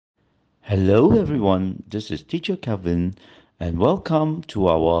Hello everyone, this is Teacher Kevin and welcome to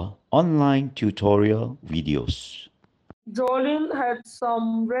our online tutorial videos. Jolene had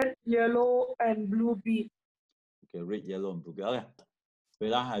some red, yellow, and blue beads. Okay, red, yellow, and blue. Okay.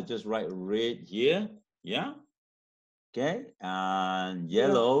 Wait, I just write red here. Yeah. Okay. And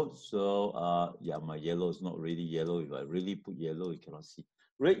yellow. So yeah, my yellow is not really yellow. If I really put yellow, you cannot see.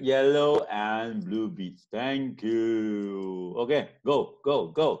 Red, yellow, and blue beads. Thank you. Okay, go.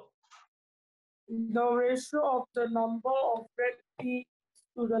 The ratio of the number of red beads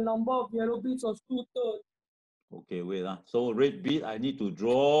to the number of yellow beads was 2/3. Okay, wait. So red bead, I need to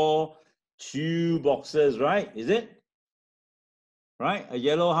draw 2 boxes, right? Is it? Right? A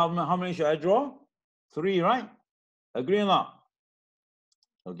yellow, how many should I draw? 3, right? Agree or not?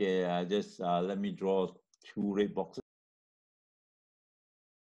 Okay, just let me draw 2 red boxes.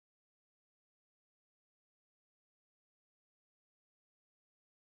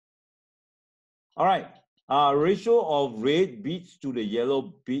 All right. Ratio of red beads to the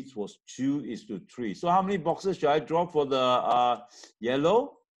yellow beads was 2:3. So how many boxes should I draw for the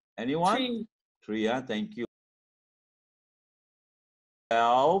yellow? Anyone? 3. 3, thank you.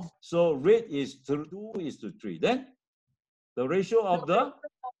 12. So red is 2:3. Then the ratio of the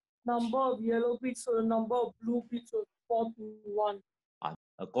number of yellow beads to the number of blue beads was 4:1.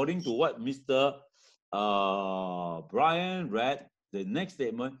 According to what Mr. Brian read, the next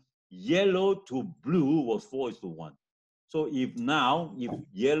statement, yellow to blue was 4:1. So if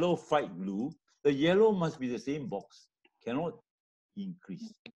yellow fight blue, the yellow must be the same box, cannot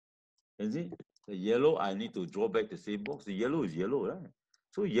increase. Can see? The yellow, I need to draw back the same box. The yellow is yellow, right?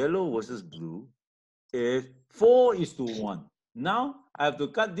 So yellow versus blue is 4:1. Now I have to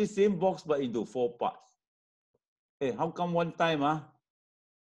cut this same box but into 4 parts. Hey, how come one time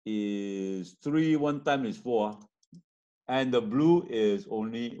is 3, one time is 4, and the blue is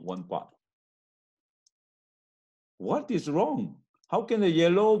only 1 part? What is wrong? How can the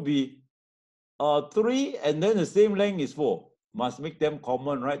yellow be 3 and then the same length is 4? Must make them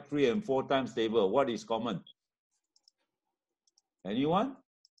common, right? 3 and 4 times table. What is common? Anyone?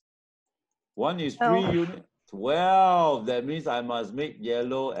 1 is 3 units. 12. That means I must make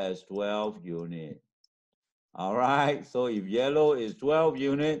yellow as 12 units. All right. So if yellow is 12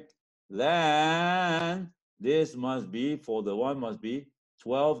 units, then this must be, for the one must be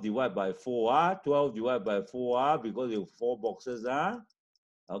 12 divided by 4. 12 divided by 4 because you have 4 boxes.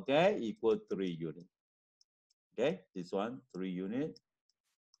 Okay, equal 3 units. Okay, this one, 3 units,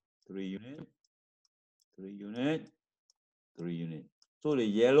 3 units, 3 units, 3 units. So the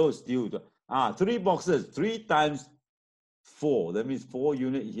yellow is still 3 boxes, 3 times 4. That means 4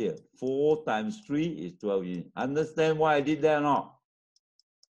 units here. 4 times 3 is 12 units. Understand why I did that or not?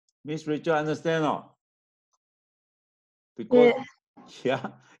 Miss Rachel, understand or not? Because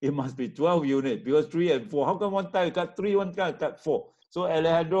yeah, it must be 12 units because 3 and 4. How come one time you cut 3, one time you cut 4? So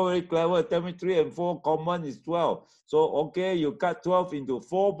Alejandro very clever. Tell me 3 and 4 common is 12. So okay, you cut 12 into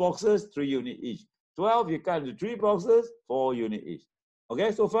 4 boxes, 3 units each. 12 you cut into 3 boxes, 4 units each.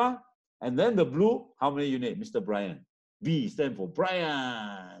 Okay, so far? And then the blue, how many units, Mr. Brian? B stand for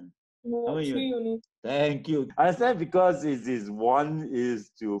Brian. How many 3 units. Thank you. I understand because it is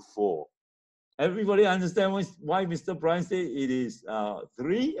 1:4. Everybody understand why Mr. Brian said it is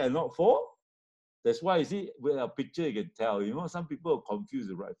 3 and not 4? That's why you see with a picture you can tell. You know, some people are confused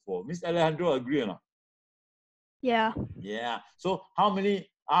with right 4. Miss Alejandro agree or not? Yeah. Yeah. So how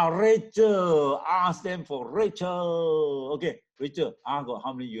many? Rachel. R stand for Rachel. Okay, Rachel. R got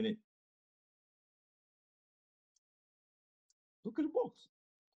how many units? Look at the box.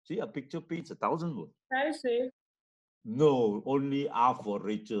 See, a picture paints 1,000 words. Can I say? No, only R for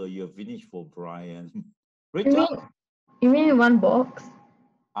Rachel. You have finished for Brian. Rachel? You mean 1 box?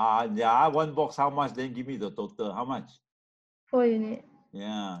 Yeah, 1 box. How much? Then give me the total. How much? 4 units.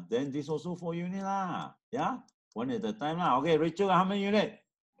 Yeah. Then this also 4 units lah. Yeah. 1 at a time lah. Okay, Rachel, how many units?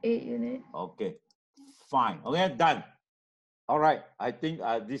 8 units. Okay. Fine. Okay, done. All right. I think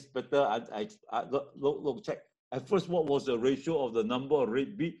this better. Look, check. At first, what was the ratio of the number of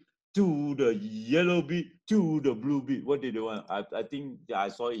red bead to the yellow bead to the blue bead? What did they want? I think I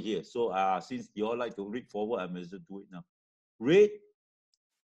saw it here. So since you all like to read forward, I must do it now. Red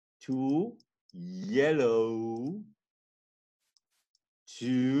to yellow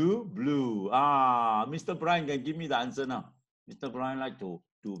to blue. Mr. Brian can give me the answer now. Mr. Brian like to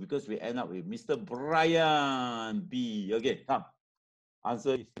do because we end up with Mr. Brian B. Okay, come.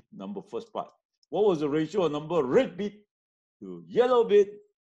 Answer is first part. What was the ratio of number red bead to yellow bead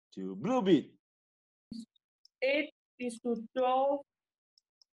to blue bead?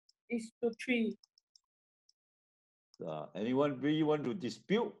 8:12:3. Anyone really want to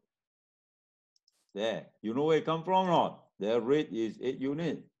dispute? There. You know where it come from or not? The red is 8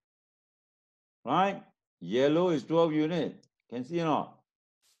 units. Right? Yellow is 12 units. Can see or not?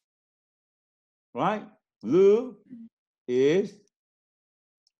 Right? Blue is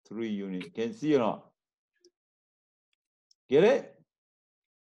 3 units. Can see or not? Get it?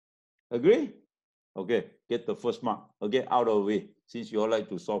 Agree? Okay, get the first mark. Okay, out of the way, since you all like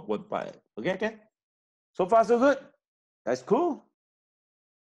to solve one part. Okay, okay? So far, so good? That's cool.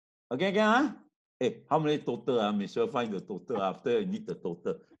 Okay, okay, huh? Hey, how many total? Michelle, find the total after you need the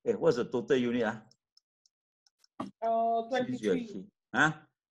total. Hey, what's the total unit? 23. Huh?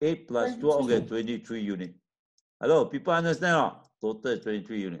 8 plus 12, okay, 23 unit. Hello, people understand or not? Total is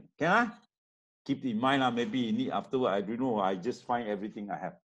 23 unit. Can I? Keep in mind, maybe you need afterward. I don't know. I just find everything I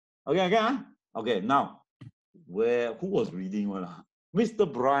have. Okay, okay, huh? Okay, now, who was reading one?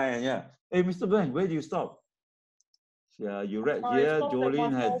 Mr. Brian, yeah. Hey, Mr. Brian, where do you stop? Yeah, you read here.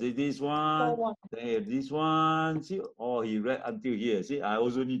 Jolene has this one. Then this one. See, oh, he read until here. See, I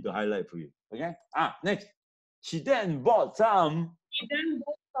also need to highlight for you. Okay. Next. She then bought some. She then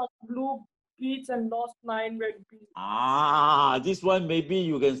bought some blue beads and lost 9 red beads. This one maybe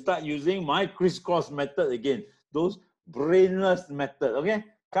you can start using my crisscross method again. Those brainless method. Okay.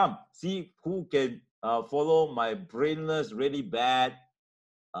 Come see who can follow my brainless, really bad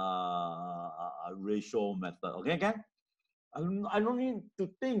ratio method. Okay, okay. I don't need to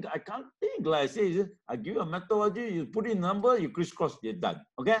think. I can't think. Like I say, I give you a methodology, you put in number, you crisscross, you're done.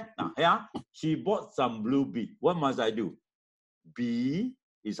 Okay? Now, here, she bought some blue bead. What must I do? B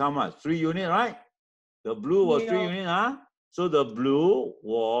is how much? 3 unit, right? The blue was 3 unit, huh? So the blue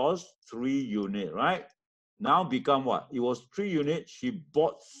was 3 unit, right? Now become what? It was 3 unit. She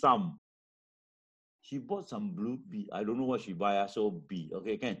bought some. She bought some blue bead. I don't know what she buy. So B.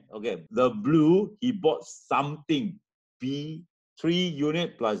 Okay, can. Okay. The blue, he bought something. B, 3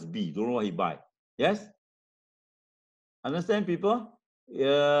 unit plus B. Don't know what he buy. Yes? Understand, people?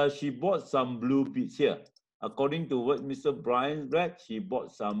 She bought some blue beads here. According to what Mr. Brian read, she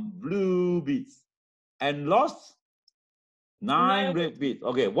bought some blue beads and lost 9 red beads.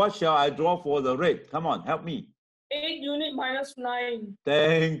 Okay, what shall I draw for the red? Come on, help me. 8 unit minus 9.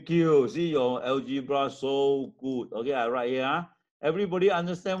 Thank you. See, your algebra so good. Okay, I write here. Everybody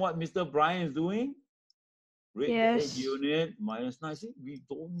understand what Mr. Brian is doing? Red Yes. 8 unit minus 9. See, we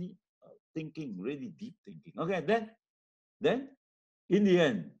don't need thinking, really deep thinking. Okay, then in the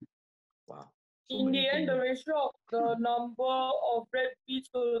end, wow. In the end, the ratio of the number of red beads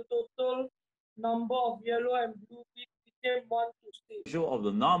to the total number of yellow and blue beads became 1 to 6. Ratio of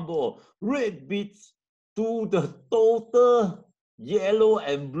the number of red beads to the total yellow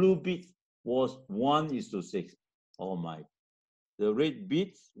and blue beads was 1:6. Oh my. The red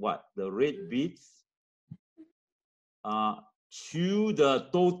beads, what? The red beads to the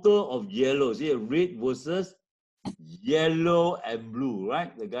total of yellow. See, red versus yellow and blue,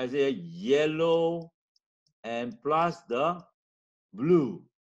 right? The guy said yellow and plus the blue,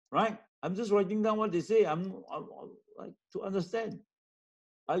 right? I'm just writing down what they say. I'm like to understand.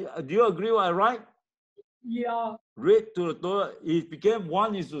 Do you agree what I write? Yeah. Red to the total, it became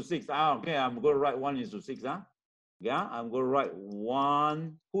 1:6. Okay, I'm going to write 1:6. Yeah, I'm going to write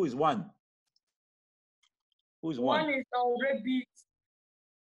 1. Who is 1? Who is 1? 1 is our red beads.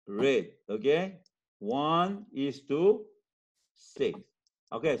 Red, okay? 1:6.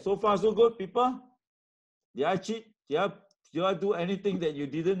 Okay, so far so good, people. Did I cheat? Did I do anything that you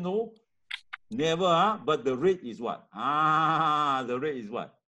didn't know? Never, huh? But the rate is what? The rate is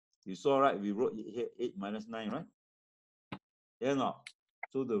what? You saw, right? We wrote here 8 minus 9, right? Yeah, no.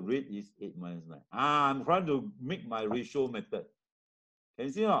 So the rate is 8 minus 9. I'm trying to make my ratio method. Can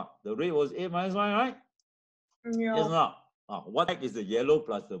you see not? The rate was 8 minus 9, right? Yeah. Yes, not. What is the yellow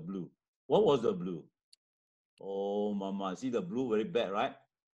plus the blue? What was the blue? Oh, mama. See the blue very bad, right?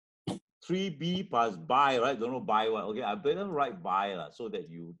 3B plus by, right? Don't know by what. Okay, I better write by so that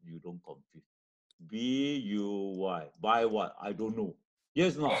you don't confuse. B-U-Y. By what? I don't know.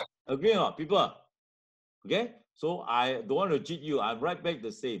 Yes, no. Agree or not, people? Okay? So I don't want to cheat you. I'm right back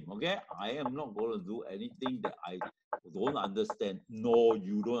the same. Okay? I am not going to do anything that I don't understand. No,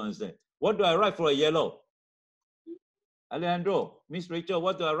 you don't understand. What do I write for a yellow? Alejandro, Miss Rachel,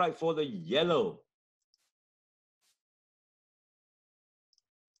 what do I write for the yellow?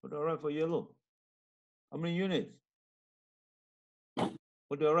 What do I write for yellow? How many units?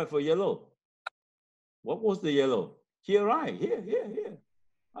 What do I write for yellow? What was the yellow? Here, right? Here.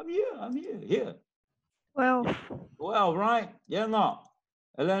 I'm here. 12. 12, right? Yeah, no.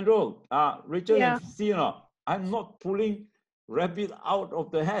 Alejandro, Rachel, Yeah. and see, no. I'm not pulling rabbit out of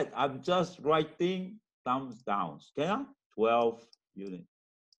the head. I'm just writing thumbs down. Can I? 12 units.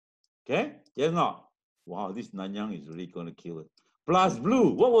 Okay? Yes or not? Wow, this Nanyang is really going to kill it. Plus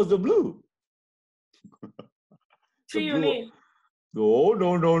blue. What was the blue? 3 The blue. unit. No,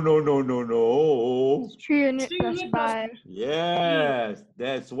 no, no, no, no, no, no. 3 unit 3 plus unit plus buy. Yes,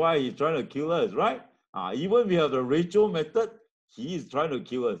 that's why he's trying to kill us, right? Even we have the Rachel method, he is trying to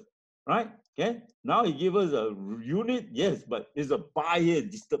kill us, right? Okay, now he give us a unit, yes, but there's a buy here,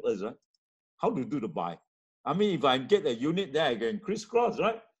 disturb us, right? How to do the buy? I mean, if I get a unit there, I can crisscross,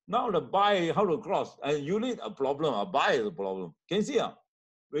 right? Now the buy, how to cross? A unit, a problem, a buy is a problem. Can you see?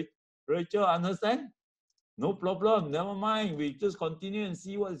 Rachel, understand? No problem, never mind. We just continue and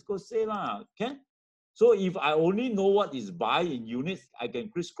see what it's going to say, lah. Okay? So if I only know what is buy in units, I can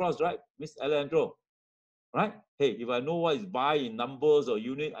crisscross, right, Miss Alejandro? Right? Hey, if I know what is buy in numbers or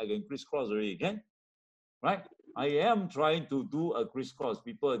unit, I can crisscross already, okay? Right? I am trying to do a crisscross.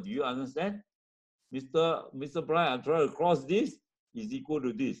 People, do you understand? Mr. Brian, I'm trying to cross this is equal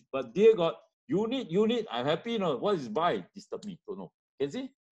to this. But dear God, unit, I'm happy, you know. What is buy? Disturb me, don't know. Can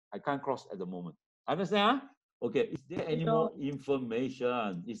see? I can't cross at the moment. Understand? Huh? Okay, is there any more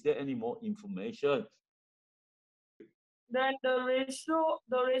information? Is there any more information? Then the ratio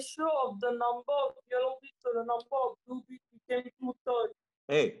of the number of yellow beads to the number of blue beads became 2/3.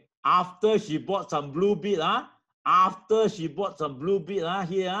 Hey, after she bought some blue bead, after she bought some blue bead,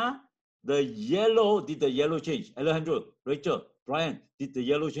 here, the yellow, did the yellow change? Alejandro, Rachel, Brian, did the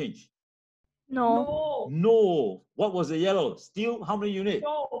yellow change? No. No. What was the yellow? Still how many units?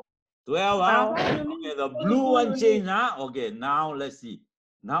 12. 12, 12 Okay, units. the blue one changed, Okay, now let's see.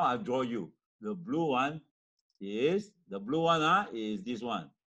 Now I draw you. The blue one is this one.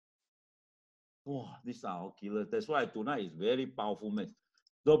 Wow, these are all killers. That's why tonight is very powerful, man.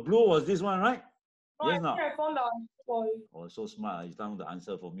 The blue was this one, right? No, Yes, I no. think I found the answer for it. Oh, so smart. You found the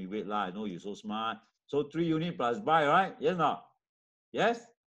answer for me. Wait lah, I know you're so smart. So 3 unit plus buy, right? Yes, no. Yes?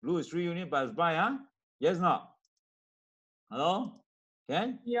 Blue is 3 unit plus buy, huh? Yes, no. Hello?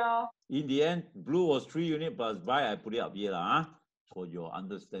 Okay? Yeah. In the end, blue was 3 unit plus buy. I put it up here, for your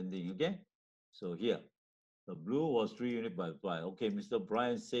understanding, okay? So here, the blue was 3 unit plus buy. Okay, Mr.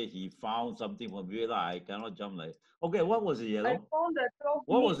 Brian said he found something from here. I cannot jump like. Okay, what was the yellow? I found that 12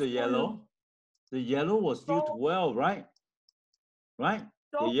 What was the units yellow? The yellow was still 12, right? Right?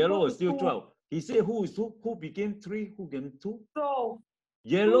 The yellow was still 12. He said who became 3? Who became 2? 12.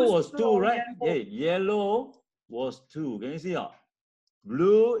 Yellow was 2, right? Yellow. Yeah, yellow was 2. Can you see?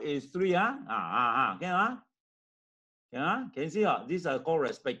 Blue is 3, okay, yeah, can you see? These are called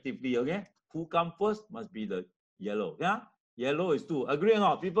respectively, okay? Who come first must be the yellow, yeah? Yellow is 2. Agree or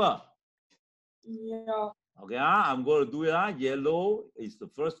not, people? Yeah. Okay, I'm going to do it. Yellow is the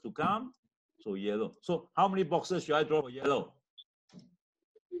first to come. So yellow. So how many boxes should I draw for yellow?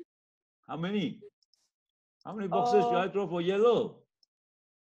 How many? How many boxes should I draw for yellow?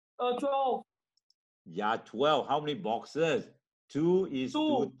 12. Yeah, 12. How many boxes? 2 is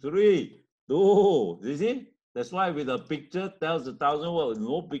 2. to 3. 2. You see? That's why with a picture tells 1,000 words.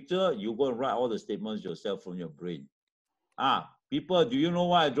 No picture, you go and write all the statements yourself from your brain. People, do you know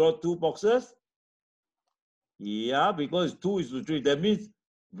why I draw 2 boxes? Yeah, because 2 is to 3. That means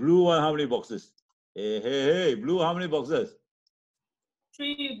blue one, how many boxes? Hey, blue, how many boxes?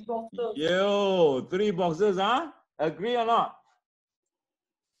 3 boxes. Yo, 3 boxes, Agree or not?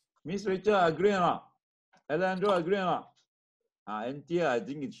 Miss Rachel, agree or not? Alejandro, agree or not? Antia, I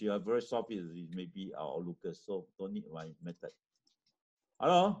think she are very soft. Maybe our Lucas, so don't need my method.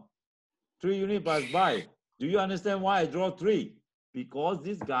 Hello? 3 unit plus buy. Do you understand why I draw 3? Because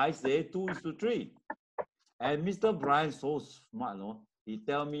this guy said 2 is to 3. And Mr. Brian so smart, no? He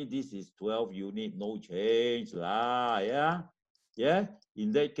tell me this is 12 unit, no change. Yeah? Yeah?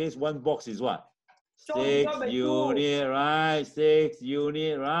 In that case, 1 box is what? 6 unit, right? 6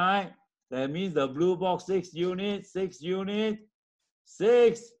 unit, right? That means the blue box 6 unit, 6 unit,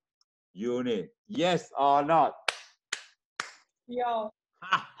 6 unit. Yes or not? Yeah.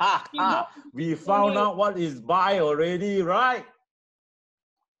 We found out what is buy already, right?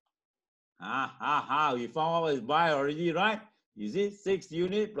 We found out what is buy already, right? Is it 6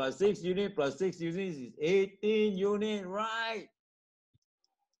 unit plus 6 unit plus 6 units is 18 unit, right?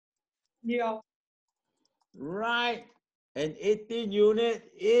 Yeah. Right. And 18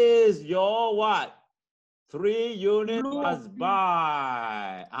 unit is your what? 3 unit plus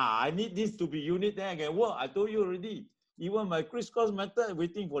buy. I need this to be unit, then I can work. I told you already. Even my crisscross method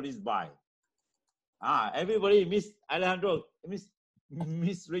waiting for this buy. Everybody, Miss Alejandro,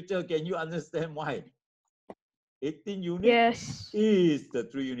 Miss Rachel, can you understand why? 18 unit is the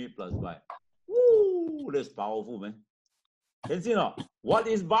 3 unit plus buy. Woo, that's powerful, man. Can you see now? What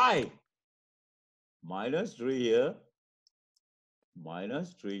is buy? Minus 3 here.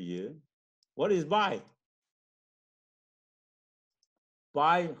 minus 3 years. What is by?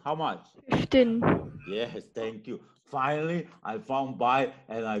 By how much? 15. Yes, thank you. Finally, I found by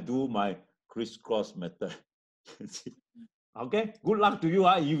and I do my crisscross method. Okay, good luck to you.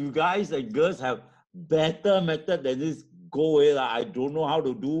 If you guys and girls have better method than this, go ahead. I don't know how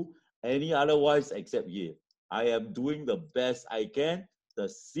to do any otherwise except here. I am doing the best I can, the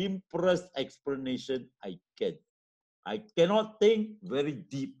simplest explanation I can. I cannot think very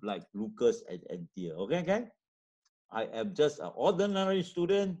deep like Lucas and Anthea. Okay? I am just an ordinary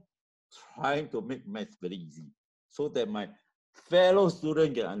student trying to make math very easy so that my fellow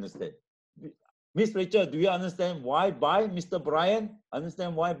student can understand. Miss Rachel, do you understand why by? Mr. Brian,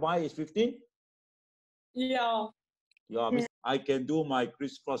 understand why by is 15? Yeah. Yeah, I can do my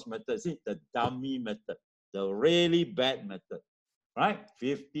crisscross method. See, the dummy method, the really bad method, right?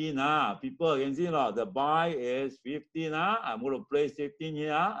 15, people can see, the by is 15, I'm going to place 15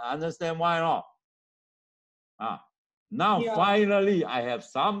 here. Understand why not? Now, Yeah. finally, I have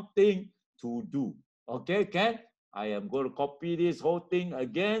something to do. Okay, Ken? I am going to copy this whole thing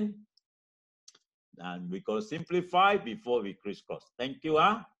again. And we're going to simplify before we crisscross. Thank you.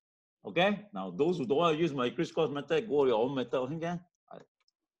 Okay, now those who don't want to use my crisscross method, go your own method.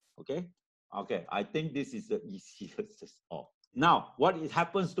 Okay, okay, I think this is the easiest of. Now, what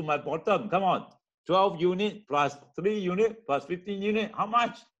happens to my bottom? Come on, 12 unit plus 3 unit plus 15 unit, how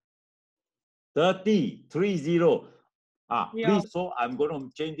much? 30, 30. Please, so I'm going to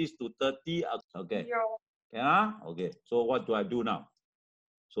change this to 30. Okay, yeah. Okay, so what do I do now?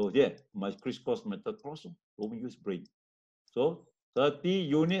 So here, my crisscross method cross, don't use brain. So 30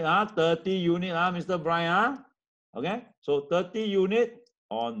 unit, 30 unit, Mr. Brian. Okay, so 30 unit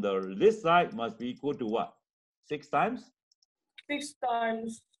on the this side must be equal to what? 6 times? 6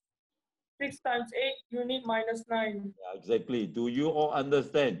 times 8 unit minus 9. Yeah, exactly. Do you all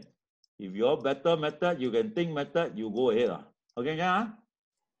understand? If you're better method, you can think method, you go ahead. Okay, yeah?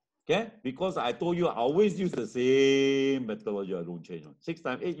 Okay, because I told you I always use the same methodology, I don't change. 6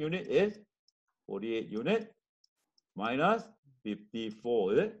 times 8 unit is 48 unit minus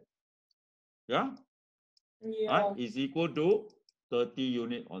 54, is it? Yeah? Yeah. Is equal to 30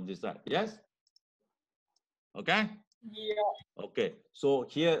 unit on this side. Yes? Okay? Yeah. Okay, so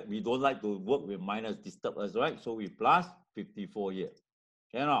here we don't like to work with minus disturb us, right? So we plus 54 here.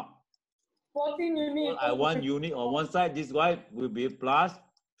 Cannot. 14 unit. I want unit on one side, this guy will be plus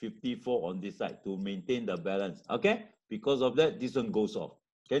 54 on this side to maintain the balance. Okay? Because of that, this one goes off.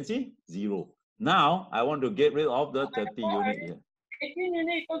 Can see? 0. Now, I want to get rid of the 30 unit here. 18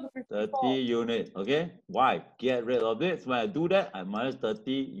 unit equal to 54. 30 unit, okay? Why? Get rid of this. When I do that, I minus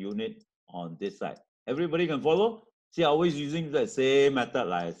 30 unit on this side. Everybody can follow? See, I always using the same method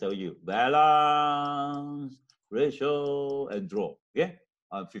like I tell you. Balance, ratio, and draw, okay?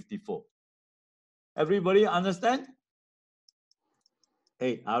 On 54. Everybody understand?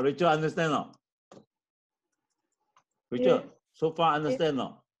 Hey, Rachel understand now? Rachel, so far understand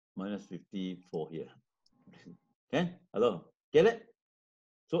now? Minus 54 here. Okay? Hello? Get it?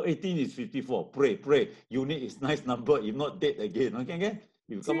 So 18 is 54. Pray. Unit is nice number. If not, dead again. Okay?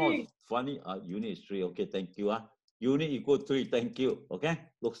 If you come out funny, unit is 3. Okay, thank you. Unit equal 3. Thank you. Okay?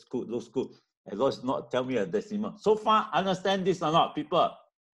 Looks good. As long as not tell me a decimal. So far, understand this or not, people?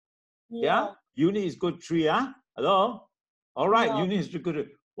 Yeah? Unit is good 3. Hello? All right, unit is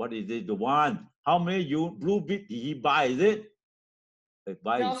good. What is it? The one. How many blue bit did he buy? Is it?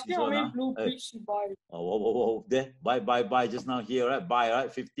 Buy is this one. Blue bit she buy. Oh, there. Buy just now here, right? Buy,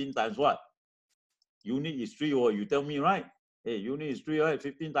 right? 15 times what? Unit is 3, or you tell me, right? Hey, unit is 3, right?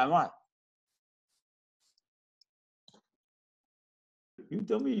 15 times what? You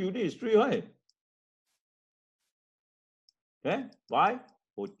tell me unit is 3, right? Okay, buy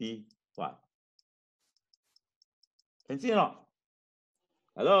 45. Can see or not?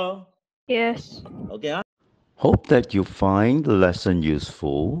 Hello? Yes. Okay, Hope that you find the lesson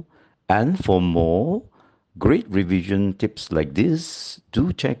useful. And for more great revision tips like this,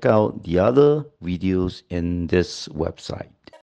 do check out the other videos in this website.